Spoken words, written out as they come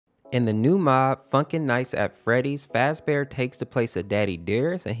In the new mob, Funkin' Nights at Freddy's, Fazbear takes the place of Daddy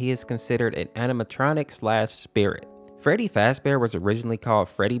Dearest and he is considered an animatronic slash spirit. Freddy Fazbear was originally called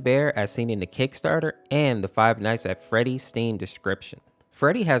Freddy Bear as seen in the Kickstarter and the Five Nights at Freddy's Steam description.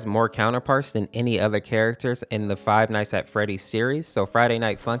 Freddy has more counterparts than any other characters in the Five Nights at Freddy's series, so Friday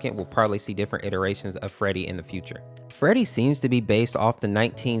Night Funkin' will probably see different iterations of Freddy in the future. Freddy seems to be based off the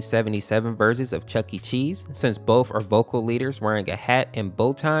 1977 versions of Chuck E. Cheese, since both are vocal leaders wearing a hat and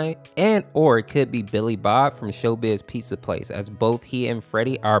bow tie, and or it could be Billy Bob from Showbiz Pizza Place, as both he and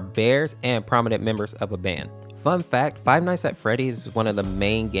Freddy are bears and prominent members of a band. Fun fact, Five Nights at Freddy's is one of the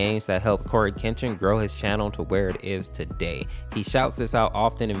main games that helped Corey Kenshin grow his channel to where it is today. He shouts this out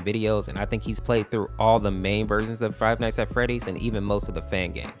often in videos, and I think he's played through all the main versions of Five Nights at Freddy's and even most of the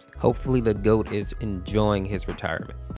fan games. Hopefully the GOAT is enjoying his retirement.